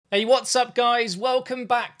Hey, what's up, guys? Welcome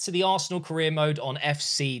back to the Arsenal career mode on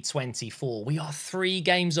FC24. We are 3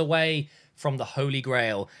 games away from the Holy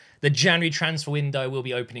Grail. The January transfer window will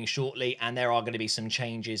be opening shortly, and there are going to be some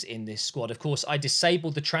changes in this squad. Of course, I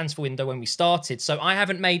disabled the transfer window when we started, so I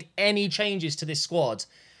haven't made any changes to this squad.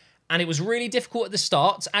 And it was really difficult at the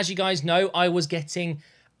start. As you guys know, I was getting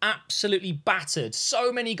absolutely battered.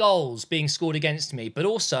 So many goals being scored against me, but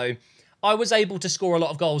also I was able to score a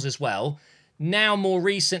lot of goals as well. Now, more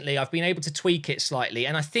recently, I've been able to tweak it slightly,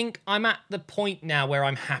 and I think I'm at the point now where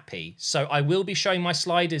I'm happy. So I will be showing my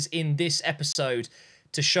sliders in this episode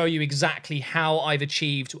to show you exactly how I've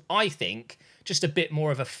achieved, I think, just a bit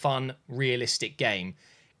more of a fun, realistic game.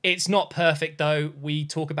 It's not perfect, though. We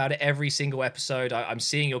talk about it every single episode. I'm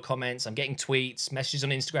seeing your comments. I'm getting tweets, messages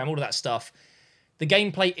on Instagram, all of that stuff. The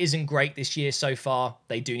gameplay isn't great this year so far.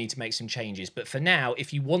 They do need to make some changes. But for now,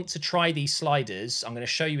 if you want to try these sliders, I'm going to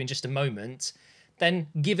show you in just a moment, then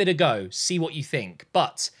give it a go. See what you think.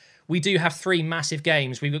 But we do have 3 massive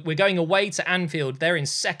games. We're going away to Anfield. They're in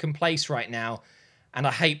 2nd place right now. And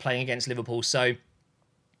I hate playing against Liverpool. So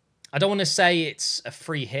I don't want to say it's a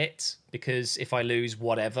free hit, because if I lose,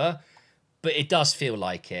 whatever. But it does feel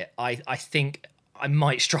like it. I think I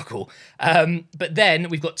might struggle. But then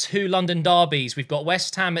we've got 2 London derbies. We've got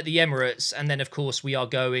West Ham at the Emirates. And then, of course, we are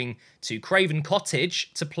going to Craven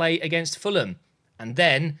Cottage to play against Fulham. And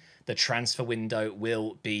then the transfer window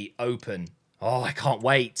will be open. Oh, I can't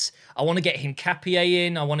wait. I want to get Hincapié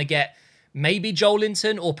in. I want to get maybe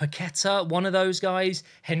Joelinton or Paqueta, one of those guys.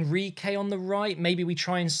 Henrique on the right. Maybe we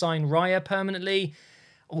try and sign Raya permanently,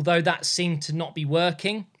 although that seemed to not be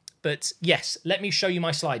working. But yes, let me show you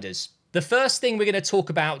my sliders. The first thing we're going to talk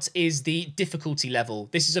about is the difficulty level.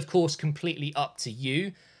 This is, of course, completely up to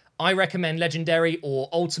you. I recommend Legendary or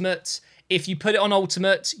Ultimate. If you put it on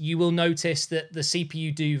Ultimate, you will notice that the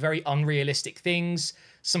CPU do very unrealistic things.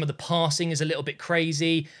 Some of the passing is a little bit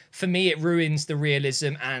crazy. For me, it ruins the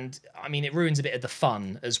realism, and I mean, it ruins a bit of the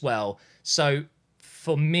fun as well. So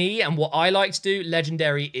for me and what I like to do,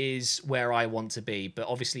 Legendary is where I want to be. But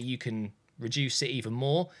obviously you can reduce it even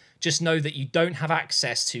more. Just know that you don't have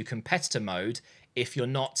access to competitor mode if you're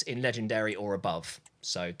not in Legendary or above.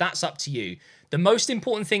 So that's up to you. The most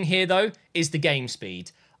important thing here, though, is the game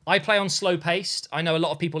speed. I play on slow paced. I know a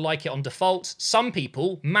lot of people like it on default. Some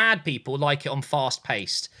people, mad people, like it on fast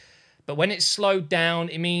paced. But when it's slowed down,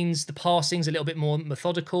 it means the passing's a little bit more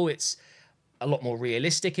methodical. It's a lot more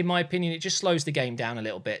realistic, in my opinion. It just slows the game down a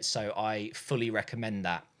little bit. So I fully recommend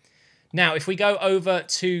that. Now, if we go over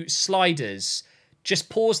to sliders, just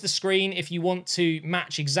pause the screen if you want to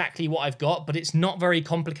match exactly what I've got, but it's not very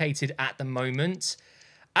complicated at the moment.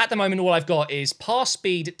 At the moment, all I've got is pass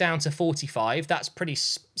speed down to 45. That's pretty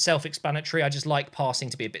self-explanatory. I just like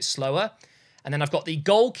passing to be a bit slower. And then I've got the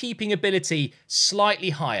goalkeeping ability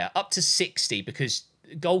slightly higher, up to 60, because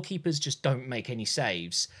goalkeepers just don't make any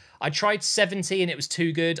saves. I tried 70 and it was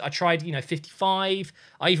too good. I tried, 55.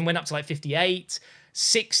 I even went up to like 58.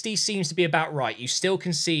 60 seems to be about right. You still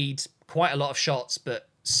concede quite a lot of shots, but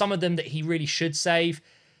some of them that he really should save,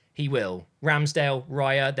 he will. Ramsdale,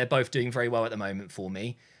 Raya, they're both doing very well at the moment for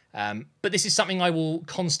me. But this is something I will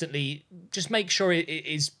constantly just make sure it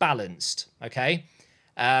is balanced, okay?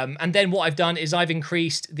 And then what I've done is I've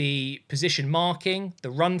increased the position marking,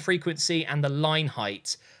 the run frequency, and the line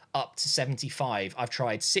height up to 75. I've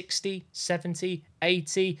tried 60, 70,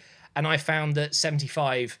 80, and I found that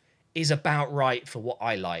 75 is about right for what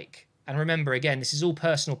I like. And remember, again, this is all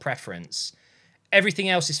personal preference. Everything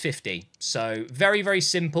else is 50. So very, very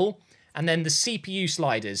simple. And then the CPU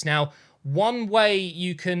sliders. Now, one way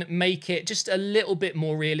you can make it just a little bit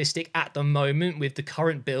more realistic at the moment with the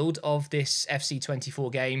current build of this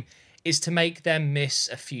FC24 game is to make them miss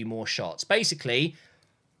a few more shots. Basically,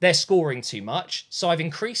 they're scoring too much. So I've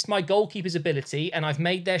increased my goalkeeper's ability and I've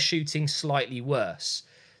made their shooting slightly worse.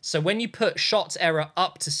 So when you put shot error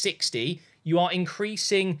up to 60, you are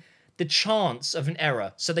increasing the chance of an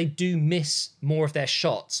error. So they do miss more of their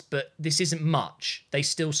shots, but this isn't much. They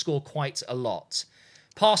still score quite a lot.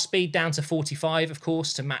 Pass speed down to 45, of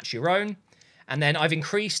course, to match your own. And then I've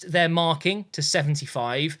increased their marking to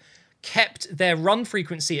 75, kept their run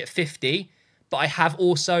frequency at 50, but I have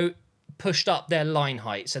also pushed up their line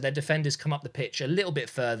height. So their defenders come up the pitch a little bit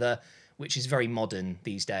further, which is very modern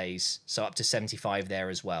these days. So up to 75 there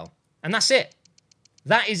as well. And that's it.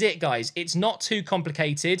 That is it, guys. It's not too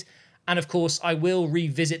complicated. And of course, I will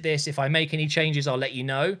revisit this. If I make any changes, I'll let you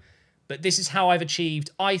know. But this is how I've achieved,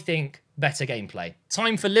 I think, better gameplay.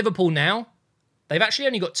 Time for Liverpool now. They've actually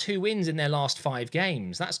only got 2 wins in their last 5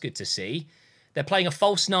 games. That's good to see. They're playing a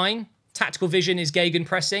false 9. Tactical vision is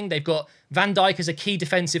gegenpressing. They've got Van Dijk as a key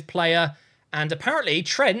defensive player. And apparently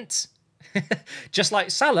Trent, just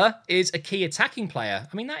like Salah, is a key attacking player.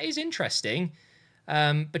 I mean, that is interesting.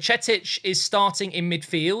 Bajcetic is starting in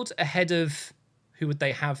midfield ahead of... Who would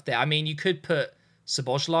they have there? I mean, you could put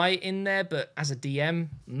Szoboszlai in there, but as a DM,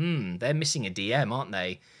 they're missing a DM, aren't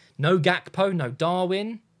they? No Gakpo, no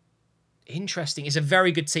Darwin. Interesting. It's a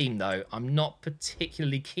very good team, though. I'm not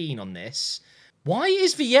particularly keen on this. Why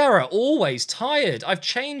is Vieira always tired? I've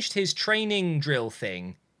changed his training drill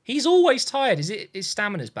thing. He's always tired. His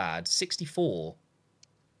stamina's bad? 64.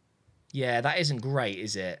 Yeah, that isn't great,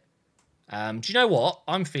 is it? Do you know what?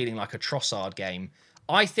 I'm feeling like a Trossard game.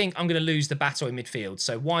 I think I'm going to lose the battle in midfield,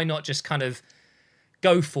 so why not just kind of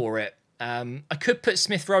go for it? I could put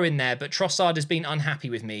Smith Rowe in there, but Trossard has been unhappy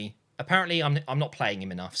with me. Apparently, I'm not playing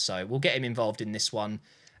him enough, so we'll get him involved in this one.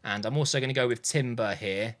 And I'm also going to go with Timber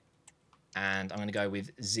here. And I'm going to go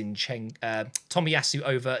with Tomiyasu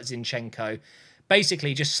over Zinchenko.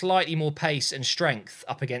 Basically, just slightly more pace and strength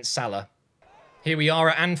up against Salah. Here we are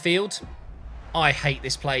at Anfield. I hate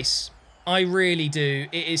this place. I really do.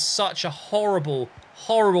 It is such a horrible,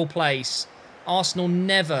 horrible place. Arsenal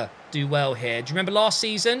never do well here. Do you remember last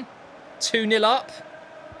season? 2-0 up.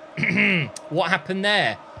 What happened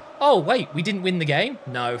there? Oh, wait, we didn't win the game?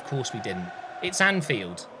 No, of course we didn't. It's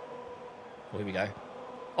Anfield. Oh, here we go.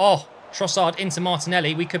 Oh, Trossard into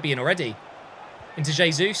Martinelli. We could be in already. Into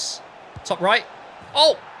Jesus. Top right.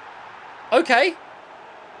 Oh, okay.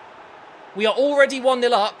 We are already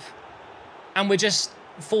 1-0 up, and we're just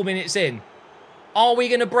 4 minutes in. Are we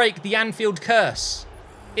going to break the Anfield curse?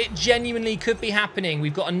 It genuinely could be happening.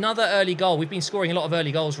 We've got another early goal. We've been scoring a lot of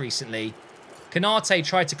early goals recently. Kanate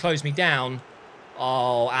tried to close me down.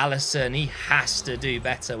 Oh, Alisson, he has to do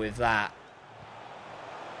better with that.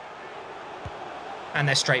 And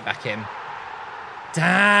they're straight back in.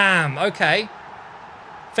 Damn, okay.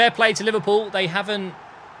 Fair play to Liverpool. They haven't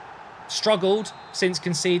struggled since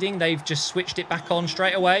conceding. They've just switched it back on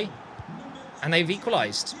straight away. And they've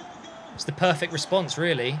equalised. It's the perfect response,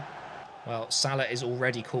 really. Well, Salah is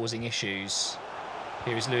already causing issues.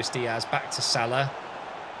 Here is Luis Diaz back to Salah.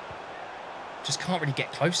 Just can't really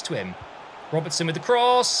get close to him. Robertson with the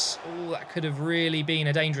cross. Oh, that could have really been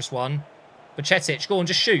a dangerous one. Bajcetic, go on,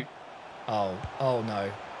 just shoot. Oh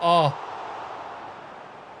no. Oh.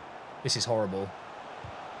 This is horrible.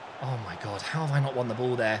 Oh my God, how have I not won the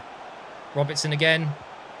ball there? Robertson again.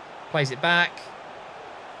 Plays it back.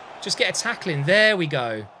 Just get a tackle in. There we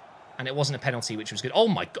go. And it wasn't a penalty, which was good. Oh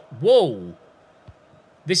my God. Whoa.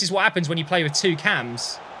 This is what happens when you play with two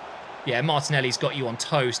cams. Yeah, Martinelli's got you on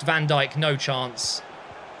toast. Van Dijk, no chance.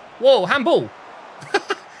 Whoa, handball.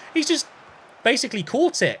 He's just basically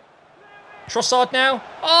caught it. Trossard now.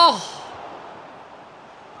 Oh.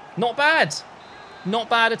 Not bad. Not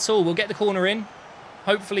bad at all. We'll get the corner in.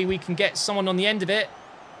 Hopefully we can get someone on the end of it.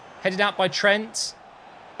 Headed out by Trent.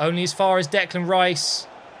 Only as far as Declan Rice.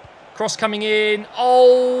 Cross coming in.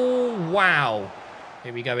 Oh, wow.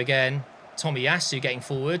 Here we go again. Tomiyasu getting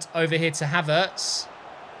forward. Over here to Havertz.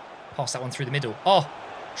 Pass that one through the middle. Oh,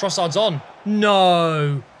 Trossard's on.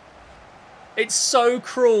 No. It's so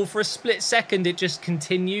cruel. For a split second, it just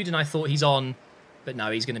continued, and I thought he's on. But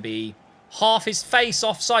no, he's going to be half his face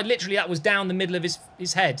offside. Literally, that was down the middle of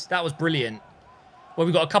his head. That was brilliant. Well,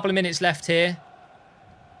 we've got a couple of minutes left here.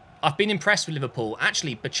 I've been impressed with Liverpool.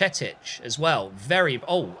 Actually, Bajcetic as well. Very...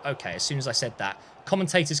 Oh, okay. As soon as I said that.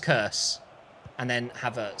 Commentator's curse. And then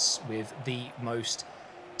Havertz with the most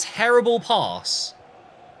terrible pass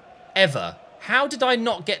ever. How did I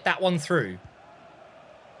not get that one through?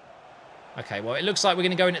 Okay, well, it looks like we're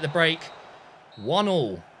going to go in at the break.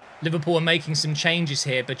 1-1. Liverpool are making some changes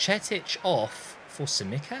here. Bajcetic off for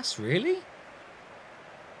Tsimikas, really?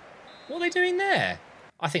 What are they doing there?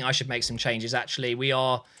 I think I should make some changes, actually. We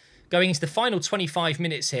are going into the final 25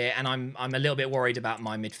 minutes here, and I'm a little bit worried about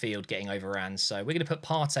my midfield getting overran. So we're going to put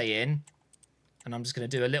Partey in, and I'm just going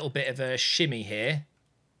to do a little bit of a shimmy here.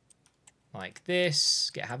 Like this.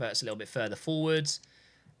 Get Havertz a little bit further forwards.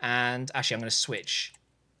 And actually, I'm going to switch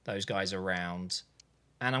those guys around.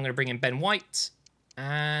 And I'm going to bring in Ben White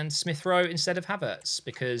and Smith Rowe instead of Havertz,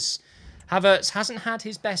 because Havertz hasn't had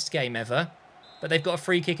his best game ever, but they've got a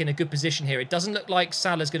free kick in a good position here. It doesn't look like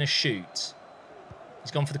Salah's going to shoot.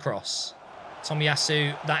 He's gone for the cross.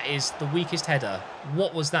 Tomiyasu, that is the weakest header.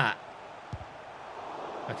 What was that?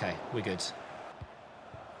 Okay, we're good.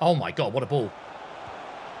 Oh my God, what a ball.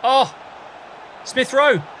 Oh, Smith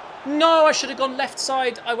Rowe. No, I should have gone left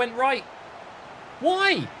side. I went right.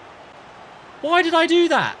 Why? Why did I do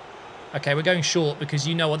that? Okay, we're going short because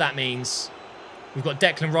you know what that means. We've got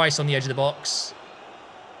Declan Rice on the edge of the box.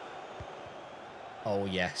 Oh,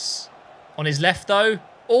 yes. On his left, though.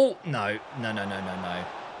 Oh, no. No.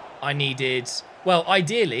 I needed, well,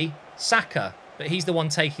 ideally, Saka. But he's the one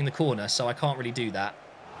taking the corner, so I can't really do that.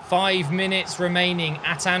 5 minutes remaining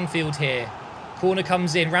at Anfield here. Corner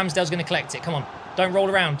comes in. Ramsdale's going to collect it. Come on. Don't roll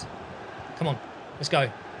around. Come on. Let's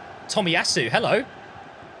go. Tomiyasu. Hello.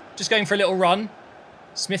 Just going for a little run.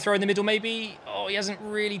 Smith Rowe in the middle, maybe. Oh, he hasn't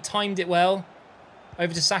really timed it well.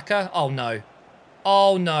 Over to Saka. Oh, no.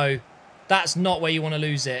 Oh, no. That's not where you want to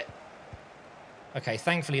lose it. Okay,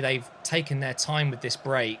 thankfully they've taken their time with this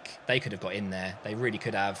break. They could have got in there. They really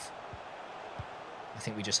could have. I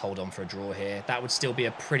think we just hold on for a draw here. That would still be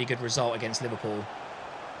a pretty good result against Liverpool.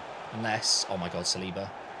 Unless... Oh, my God, Saliba.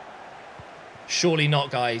 Surely not,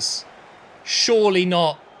 guys. Surely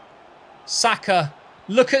not. Saka.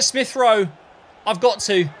 Look at Smith Rowe. I've got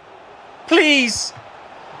to. Please.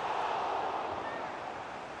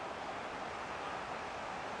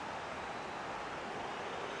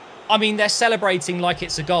 I mean, they're celebrating like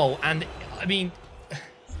it's a goal. And, I mean...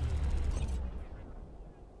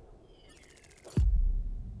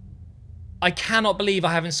 I cannot believe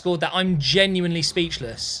I haven't scored that. I'm genuinely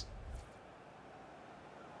speechless.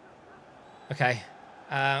 Okay.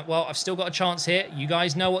 Well, I've still got a chance here. You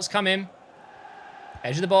guys know what's coming.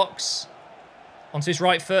 Edge of the box. Onto his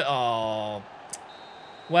right foot. Oh.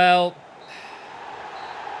 Well.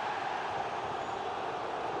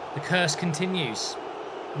 The curse continues.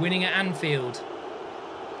 Winning at Anfield.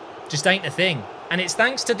 Just ain't a thing. And it's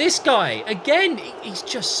thanks to this guy. Again, he's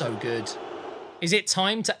just so good. Is it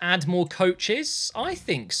time to add more coaches? I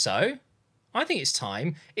think so. I think it's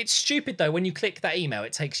time. It's stupid, though, when you click that email,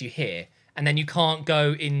 it takes you here. And then you can't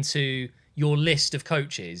go into your list of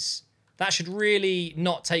coaches. That should really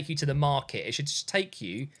not take you to the market. It should just take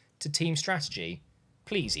you to team strategy.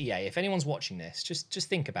 Please, EA, if anyone's watching this, just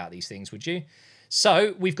think about these things, would you?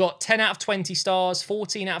 So we've got 10 out of 20 stars,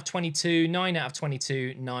 14 out of 22, 9 out of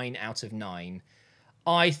 22, 9 out of 9.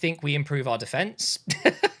 I think we improve our defence.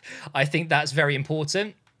 I think that's very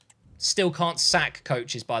important. Still can't sack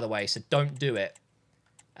coaches, by the way, so don't do it.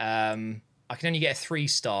 I can only get a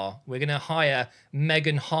 3-star. We're going to hire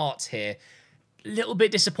Megan Hart here. A little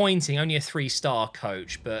bit disappointing, only a 3-star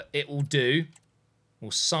coach, but it will do.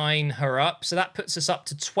 We'll sign her up. So that puts us up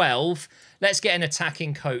to 12. Let's get an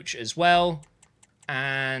attacking coach as well.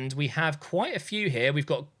 And we have quite a few here. We've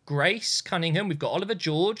got Grace Cunningham. We've got Oliver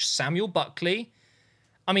George, Samuel Buckley.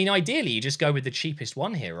 I mean, ideally, you just go with the cheapest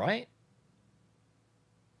one here, right?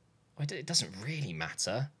 It doesn't really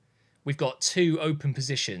matter. We've got 2 open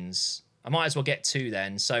positions. I might as well get 2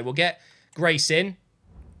 then. So we'll get Grace in.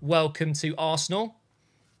 Welcome to Arsenal.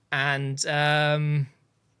 And, I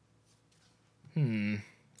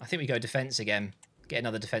think we go defence again. Get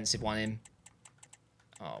another defensive one in.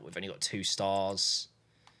 Oh, we've only got 2 stars.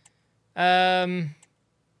 All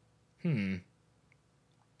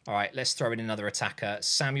right, let's throw in another attacker.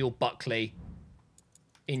 Samuel Buckley.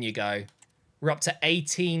 In you go. We're up to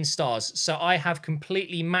 18 stars. So I have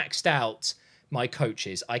completely maxed out my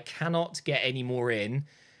coaches. I cannot get any more in,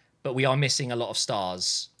 but we are missing a lot of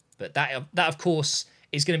stars. But that of course,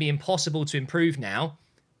 is going to be impossible to improve now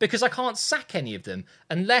because I can't sack any of them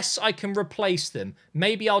unless I can replace them.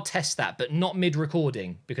 Maybe I'll test that, but not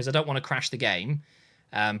mid-recording because I don't want to crash the game.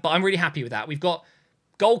 But I'm really happy with that. We've got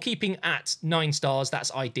goalkeeping at 9 stars.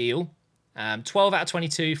 That's ideal. 12 out of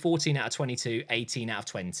 22, 14 out of 22, 18 out of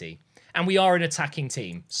 20. And we are an attacking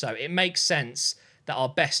team. So it makes sense that our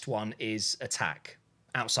best one is attack.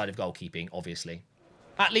 Outside of goalkeeping, obviously.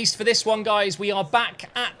 At least for this one, guys, we are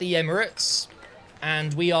back at the Emirates.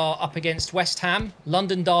 And we are up against West Ham,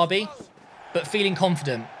 London derby. But feeling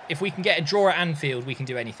confident. If we can get a draw at Anfield, we can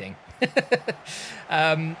do anything.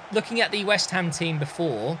 Looking at the West Ham team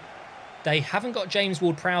before, they haven't got James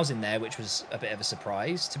Ward-Prowse in there, which was a bit of a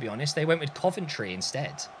surprise, to be honest. They went with Coventry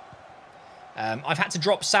instead. I've had to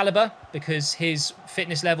drop Saliba because his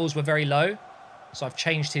fitness levels were very low. So I've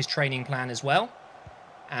changed his training plan as well.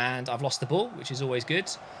 And I've lost the ball, which is always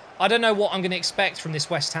good. I don't know what I'm going to expect from this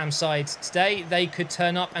West Ham side today. They could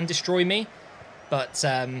turn up and destroy me. But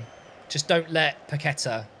just don't let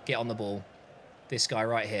Paqueta get on the ball. This guy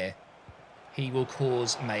right here. He will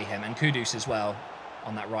cause mayhem. And Kudus as well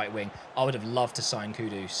on that right wing. I would have loved to sign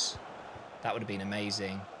Kudus. That would have been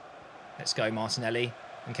amazing. Let's go, Martinelli.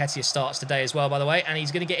 And Nketiah starts today as well, by the way. And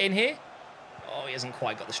he's going to get in here. Oh, he hasn't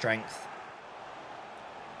quite got the strength.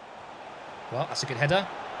 Well, that's a good header.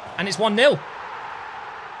 And it's 1-0.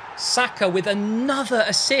 Saka with another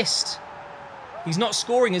assist. He's not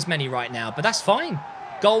scoring as many right now, but that's fine.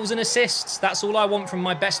 Goals and assists, that's all I want from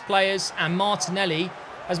my best players. And Martinelli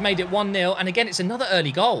has made it 1-0. And again, it's another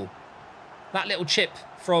early goal. That little chip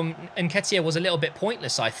from Nketiah was a little bit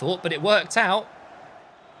pointless, I thought, but it worked out.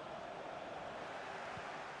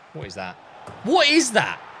 What is that? What is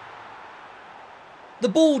that? The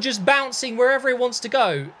ball just bouncing wherever it wants to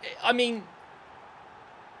go. I mean,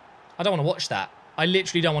 I don't want to watch that. I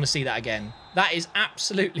literally don't want to see that again. That is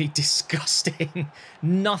absolutely disgusting.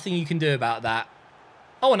 Nothing you can do about that.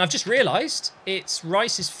 Oh, and I've just realised it's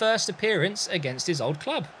Rice's first appearance against his old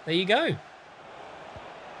club. There you go.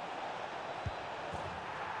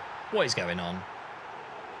 What is going on?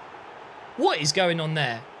 What is going on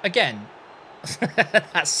there? Again,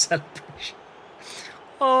 that celebration.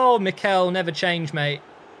 Oh, Mikel, never change, mate.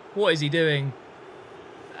 What is he doing?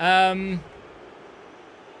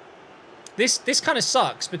 This kind of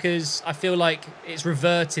sucks because I feel like it's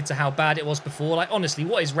reverted to how bad it was before. Like, honestly,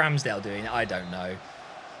 what is Ramsdale doing? I don't know.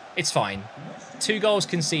 It's fine. 2 goals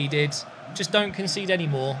conceded. Just don't concede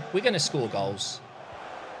anymore. We're going to score goals.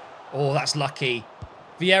 Oh, that's lucky.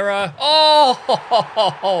 Vieira.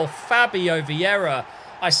 Oh, Fabio Vieira.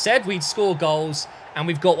 I said we'd score goals, and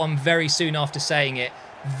we've got one very soon after saying it.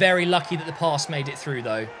 Very lucky that the pass made it through,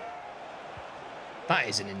 though. That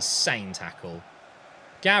is an insane tackle.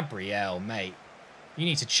 Gabriel, mate. You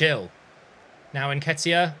need to chill. Now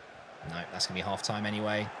Nketiah. No, that's going to be half-time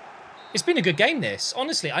anyway. It's been a good game, this.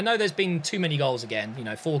 Honestly, I know there's been too many goals again. You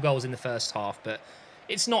know, 4 goals in the first half, but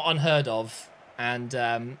it's not unheard of. And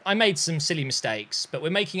I made some silly mistakes, but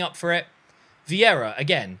we're making up for it. Vieira,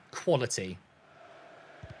 again, quality.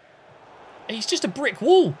 And he's just a brick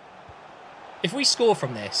wall. If we score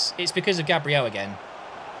from this, it's because of Gabriel again.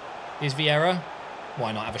 Here's Vieira.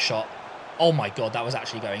 Why not have a shot? Oh my God, that was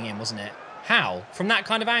actually going in, wasn't it? How? From that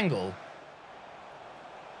kind of angle?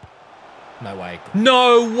 No way.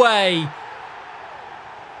 No way!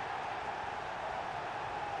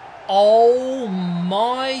 Oh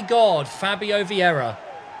my God, Fabio Vieira.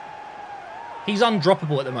 He's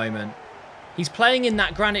undroppable at the moment. He's playing in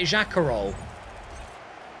that Granit Xhaka role.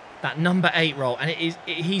 That number 8 role, and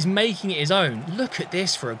he's making it his own. Look at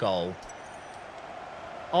this for a goal.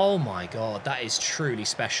 Oh my God, that is truly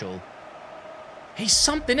special. He's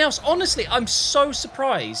something else. Honestly, I'm so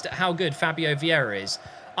surprised at how good Fabio Vieira is.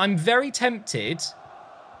 I'm very tempted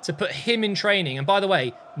to put him in training. And by the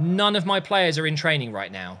way, none of my players are in training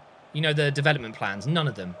right now. You know, the development plans, none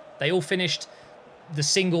of them. They all finished the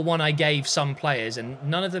single one I gave some players, and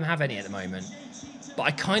none of them have any at the moment. But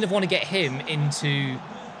I kind of want to get him into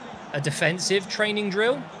a defensive training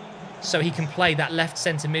drill so he can play that left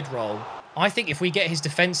centre mid role. I think if we get his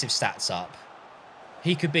defensive stats up,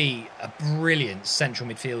 he could be a brilliant central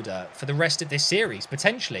midfielder for the rest of this series,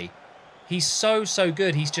 potentially. He's so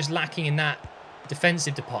good. He's just lacking in that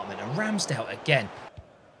defensive department. And Ramsdale again.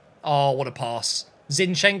 Oh, what a pass.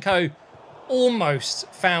 Zinchenko almost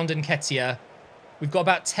found Nketiah. We've got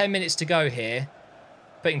about 10 minutes to go here.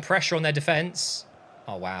 Putting pressure on their defence.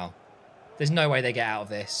 Oh, wow. There's no way they get out of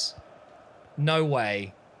this. No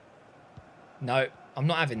way. No, I'm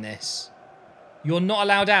not having this. You're not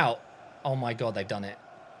allowed out. Oh my God, they've done it.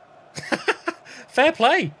 Fair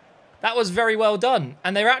play. That was very well done.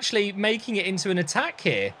 And they're actually making it into an attack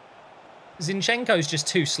here. Zinchenko's just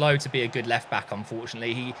too slow to be a good left back,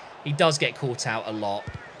 unfortunately. He does get caught out a lot.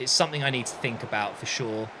 It's something I need to think about for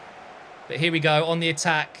sure. But here we go, on the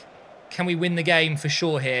attack. Can we win the game for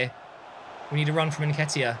sure here? We need a run from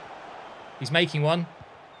Nketiah. He's making one.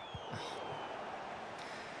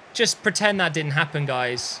 Just pretend that didn't happen,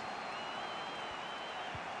 guys.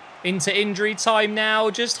 Into injury time now.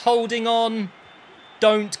 Just holding on.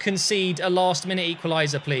 Don't concede a last-minute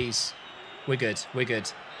equaliser, please. We're good. We're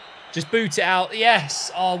good. Just boot it out.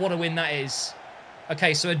 Yes. Oh, what a win that is.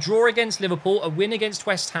 Okay, so a draw against Liverpool, a win against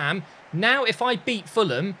West Ham. Now, if I beat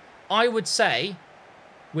Fulham, I would say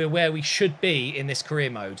we're where we should be in this career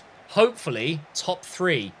mode. Hopefully, top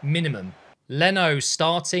 3, minimum. Leno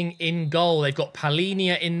starting in goal. They've got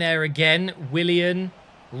Palhinha in there again. Willian,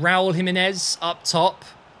 Raul Jimenez up top.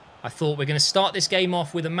 I thought we're going to start this game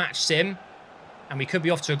off with a match sim. And we could be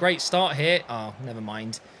off to a great start here. Oh, never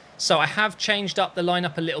mind. So I have changed up the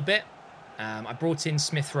lineup a little bit. I brought in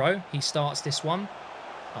Smith Rowe. He starts this one.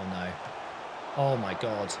 Oh, no. Oh, my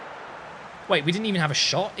God. Wait, we didn't even have a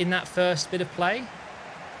shot in that first bit of play?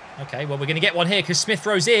 Okay, well, we're going to get one here because Smith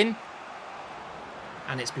Rowe's in.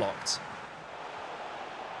 And it's blocked.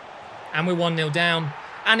 And we're 1-0 down.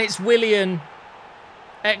 And it's Willian,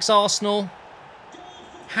 ex-Arsenal.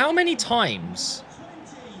 How many times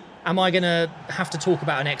am I going to have to talk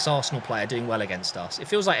about an ex-Arsenal player doing well against us? It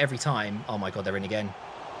feels like every time. Oh, my God, they're in again.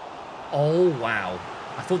 Oh, wow.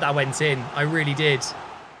 I thought that went in. I really did.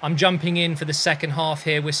 I'm jumping in for the second half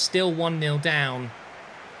here. We're still 1-0 down.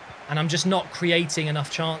 And I'm just not creating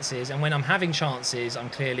enough chances. And when I'm having chances, I'm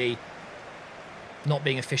clearly not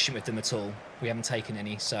being efficient with them at all. We haven't taken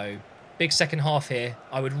any, so Big second half here.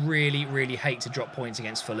 I would really, really hate to drop points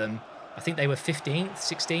against Fulham. I think they were 15th,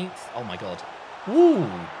 16th. Oh, my God. Ooh.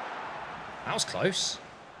 That was close.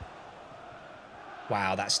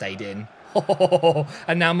 Wow, that stayed in.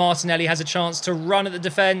 And now Martinelli has a chance to run at the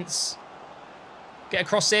defence. Get a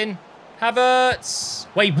cross in. Havertz.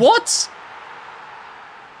 Wait, what?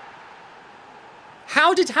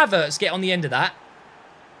 How did Havertz get on the end of that?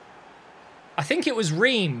 I think it was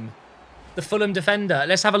Ream, the Fulham defender.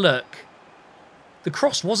 Let's have a look. The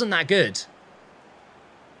cross wasn't that good.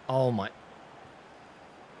 Oh, my.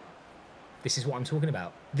 This is what I'm talking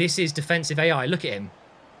about. This is defensive AI. Look at him.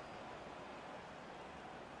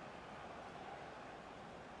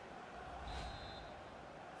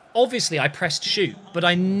 Obviously, I pressed shoot, but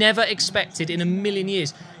I never expected in a million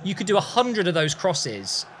years you could do 100 of those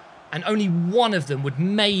crosses and only one of them would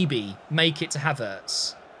maybe make it to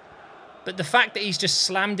Havertz. But the fact that he's just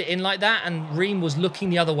slammed it in like that and Ream was looking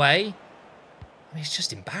the other way, I mean, it's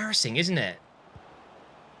just embarrassing, isn't it?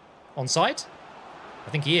 Onside? I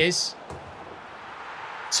think he is.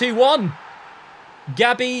 2-1.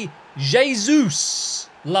 Gabby Jesus.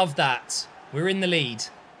 Love that. We're in the lead.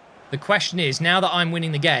 The question is, now that I'm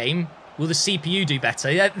winning the game, will the CPU do better?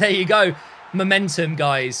 Yeah, there you go. Momentum,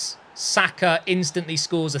 guys. Saka instantly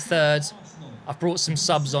scores a third. I've brought some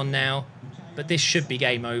subs on now, but this should be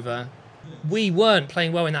game over. We weren't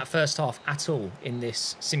playing well in that first half at all in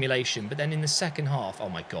this simulation, but then in the second half, oh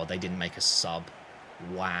my God, they didn't make a sub.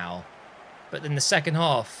 Wow. But then the second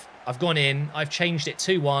half, I've gone in, I've changed it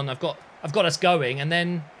 2-1, I've got us going, and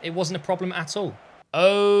then it wasn't a problem at all.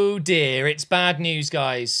 Oh dear, it's bad news,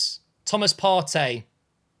 guys. Thomas Partey,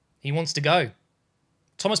 he wants to go.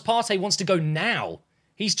 Thomas Partey wants to go now.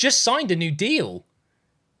 He's just signed a new deal.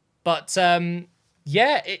 But,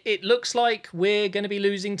 yeah, it looks like we're going to be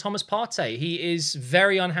losing Thomas Partey. He is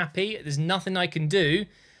very unhappy. There's nothing I can do.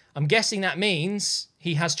 I'm guessing that means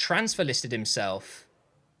he has transfer listed himself.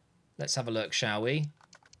 Let's have a look, shall we?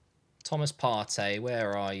 Thomas Partey,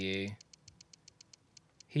 where are you?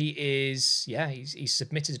 He is, yeah, he's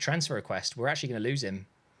submitted a transfer request. We're actually going to lose him.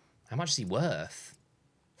 How much is he worth?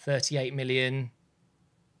 38 million.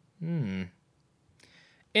 In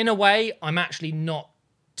a way, I'm actually not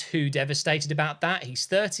too devastated about that. He's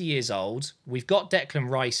 30 years old. We've got Declan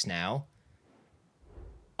Rice now.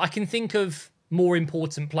 I can think of more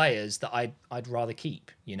important players that I'd rather keep,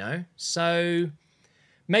 you know? So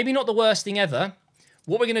maybe not the worst thing ever.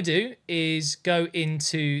 What we're going to do is go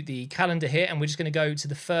into the calendar here and we're just going to go to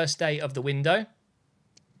the first day of the window.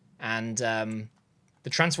 And the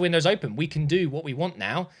transfer window's open. We can do what we want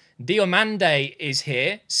now. Diomande is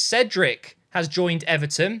here. Cedric has joined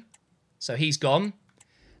Everton. So he's gone.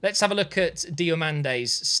 Let's have a look at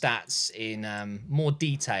Diomande's stats in more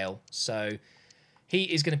detail. So he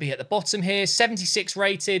is going to be at the bottom here. 76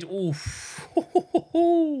 rated. Oof.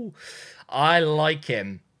 I like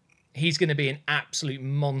him. He's going to be an absolute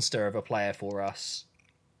monster of a player for us.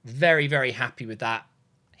 Very, very happy with that.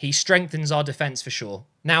 He strengthens our defence for sure.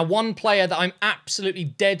 Now, one player that I'm absolutely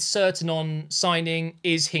dead certain on signing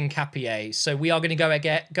is Hincapié. So we are going to go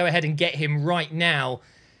ahead and get him right now.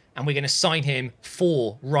 And we're going to sign him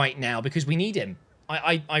for right now because we need him.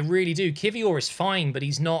 I really do. Kivior is fine, but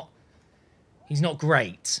he's not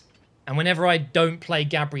great. And whenever I don't play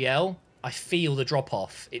Gabriel, I feel the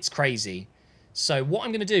drop-off. It's crazy. So what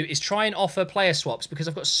I'm going to do is try and offer player swaps because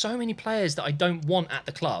I've got so many players that I don't want at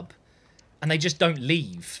the club and they just don't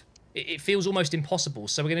leave. It feels almost impossible.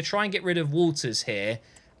 So we're going to try and get rid of Walters here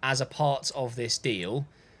as a part of this deal.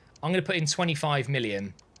 I'm going to put in 25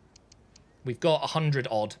 million. We've got 100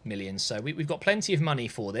 odd million, so we've got plenty of money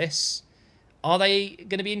for this. Are they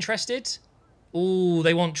going to be interested? Ooh,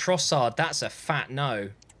 they want Trossard. That's a fat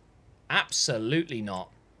no. Absolutely not.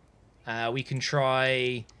 We can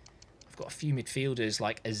try... I've got a few midfielders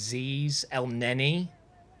like Aziz, El Neni.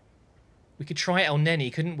 We could try El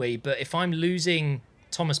Neni, couldn't we? But if I'm losing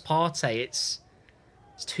Thomas Partey, it's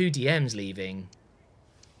 2 DMs leaving.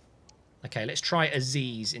 Okay, let's try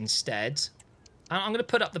Aziz instead. I'm going to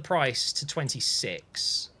put up the price to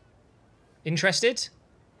 26. Interested?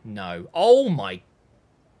 No. Oh my...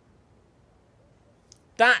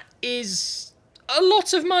 That is a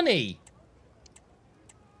lot of money.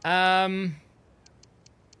 I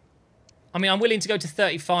mean, I'm willing to go to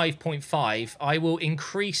 35.5. I will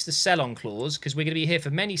increase the sell-on clause because we're going to be here for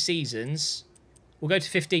many seasons. We'll go to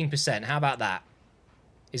 15%. How about that?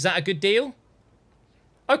 Is that a good deal?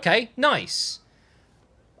 Okay, nice.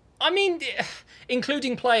 I mean,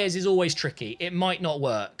 including players is always tricky. It might not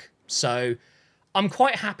work. So I'm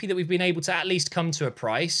quite happy that we've been able to at least come to a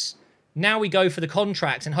price. Now we go for the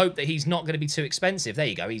contract and hope that he's not going to be too expensive. There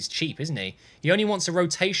you go. He's cheap, isn't he? He only wants a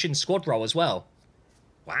rotation squad role as well.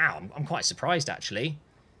 Wow, I'm quite surprised, actually.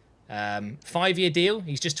 5-year deal.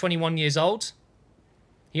 He's just 21 years old.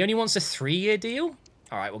 He only wants a 3-year deal?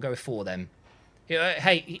 All right, we'll go with 4 then.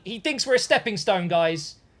 Hey, he thinks we're a stepping stone,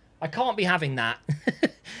 guys. I can't be having that.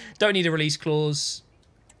 Don't need a release clause.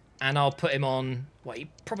 And I'll put him on... Well, he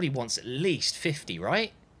probably wants at least 50,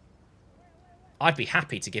 right? I'd be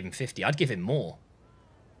happy to give him 50. I'd give him more.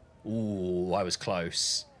 Ooh, I was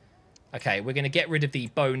close. Okay, we're going to get rid of the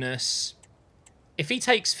bonus. If he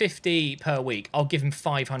takes 50 per week, I'll give him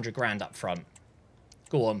 500 grand up front.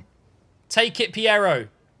 Go on. Take it, Piero.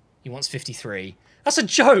 He wants 53. That's a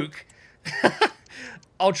joke.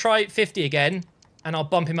 I'll try 50 again, and I'll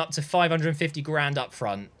bump him up to 550 grand up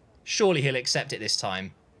front. Surely he'll accept it this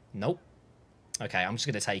time. Nope. Okay, I'm just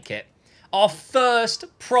going to take it. Our first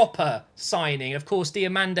proper signing. Of course,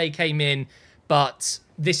 Diamande came in, but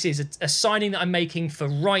this is a signing that I'm making for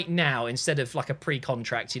right now instead of like a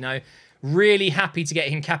pre-contract, you know. Really happy to get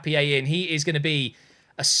him Capier in. He is going to be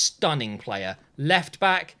a stunning player. Left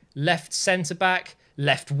back, left centre back,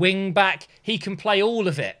 left wing back. He can play all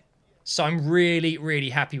of it. So I'm really,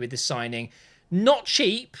 really happy with this signing. Not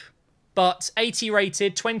cheap, but 80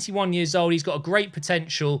 rated, 21 years old. He's got a great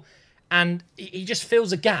potential and he just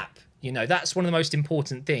fills a gap. You know, that's one of the most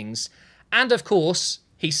important things. And of course,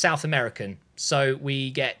 he's South American. So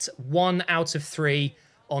we get 1 out of 3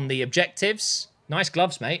 on the objectives. Nice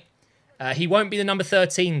gloves, mate. He won't be the number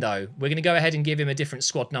 13, though. We're going to go ahead and give him a different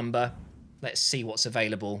squad number. Let's see what's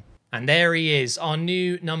available. And there he is, our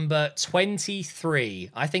new number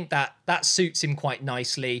 23. I think that suits him quite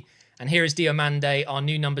nicely. And here is Diamande, our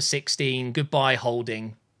new number 16. Goodbye,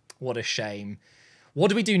 Holding. What a shame. What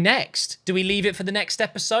do we do next? Do we leave it for the next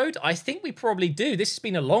episode? I think we probably do. This has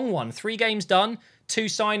been a long one. 3 games done. 2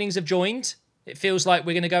 signings have joined. It feels like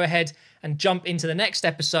we're going to go ahead and jump into the next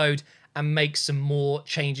episode and make some more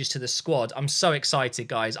changes to the squad. I'm so excited,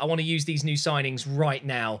 guys. I want to use these new signings right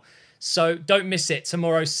now. So don't miss it.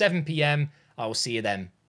 Tomorrow, 7 PM. I will see you then.